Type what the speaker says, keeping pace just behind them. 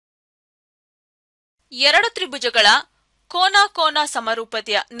ಎರಡು ತ್ರಿಭುಜಗಳ ಕೋನ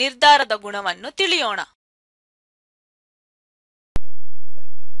ಸಮರೂಪತೆಯ ನಿರ್ಧಾರದ ಗುಣವನ್ನು ತಿಳಿಯೋಣ.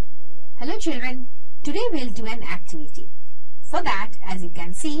 Hello children, today we'll do an activity. For that, as you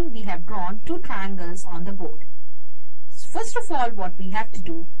can see, we have drawn two triangles on the board. So first of all, what we have to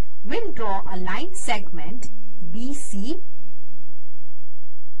do, we'll draw a line segment BC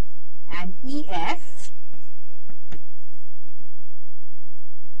and EF.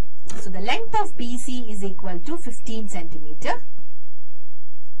 So the length of BC is equal to 15 centimeter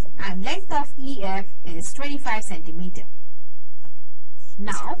and length of EF is 25 centimeter.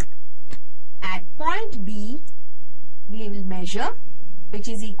 Now, at point B, we will measure, which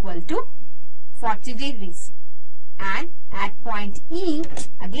is equal to 40 degrees. And at point E,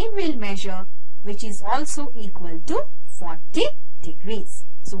 again we'll measure, which is also equal to 40 degrees.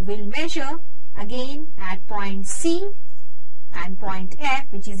 So we'll measure again at point C and point F,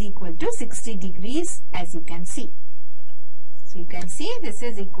 which is equal to 60 degrees, as you can see. So you can see this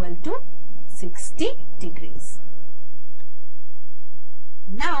is equal to 60 degrees.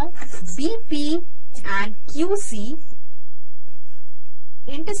 Now BP and QC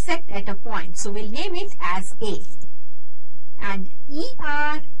intersect at a point, so we'll name it as A. And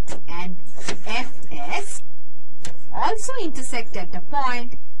ER and FS also intersect at a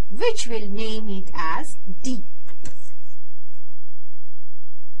point, which we'll name it as D.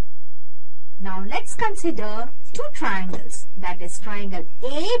 Now let's consider two triangles, that is triangle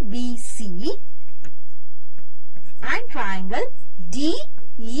ABC and triangle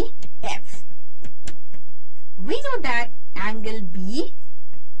DEF. We know that angle B,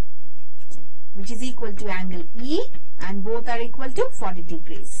 which is equal to angle E, and both are equal to 40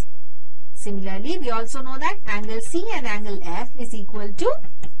 degrees. Similarly, we also know that angle C and angle F is equal to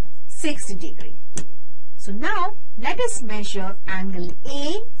 60 degrees. So now, let us measure angle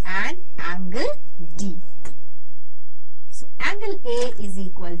A and angle D. So angle A is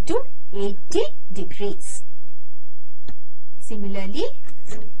equal to 80 degrees. Similarly,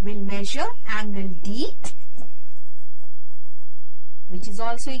 we'll measure angle D, which is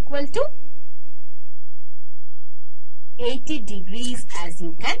also equal to 80 degrees, as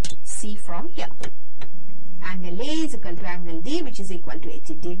you can see from here. Angle A is equal to angle D, which is equal to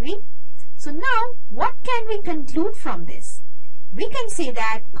 80 degrees. So now, what can we conclude from this? We can say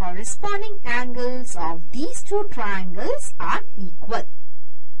that corresponding angles of these two triangles are equal.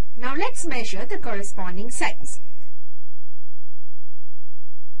 Now let's measure the corresponding sides.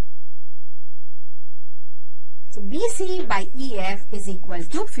 So BC by EF is equal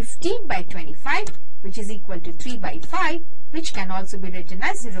to 15 by 25, which is equal to 3 by 5, which can also be written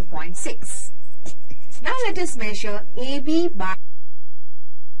as 0.6. Now let us measure AB by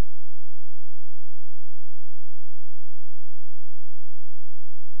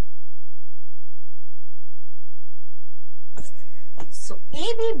So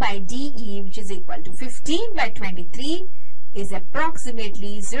AB by DE, which is equal to 15 by 23, is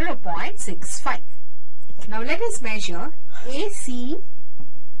approximately 0.65. Now let us measure AC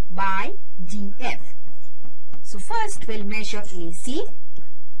by DF. So first we'll measure AC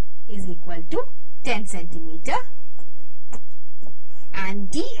is equal to 10 centimeter and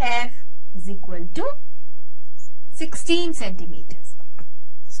DF is equal to 16 centimeters.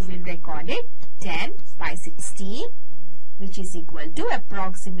 So we'll record it 10 by 16, which is equal to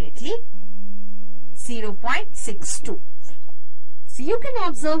approximately 0.62. So you can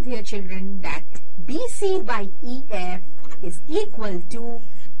observe here, children, that BC by EF is equal to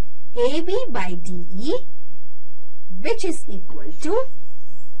AB by DE, which is equal to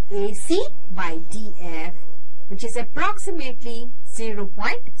AC by DF, which is approximately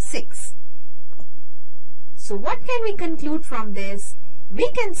 0.6. So what can we conclude from this? We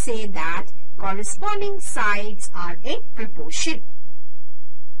can say that corresponding sides are in proportion.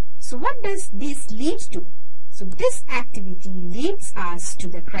 So what does this lead to? So this activity leads us to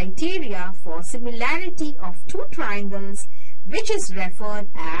the criteria for similarity of two triangles, which is referred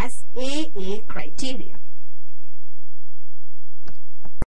as AA criteria.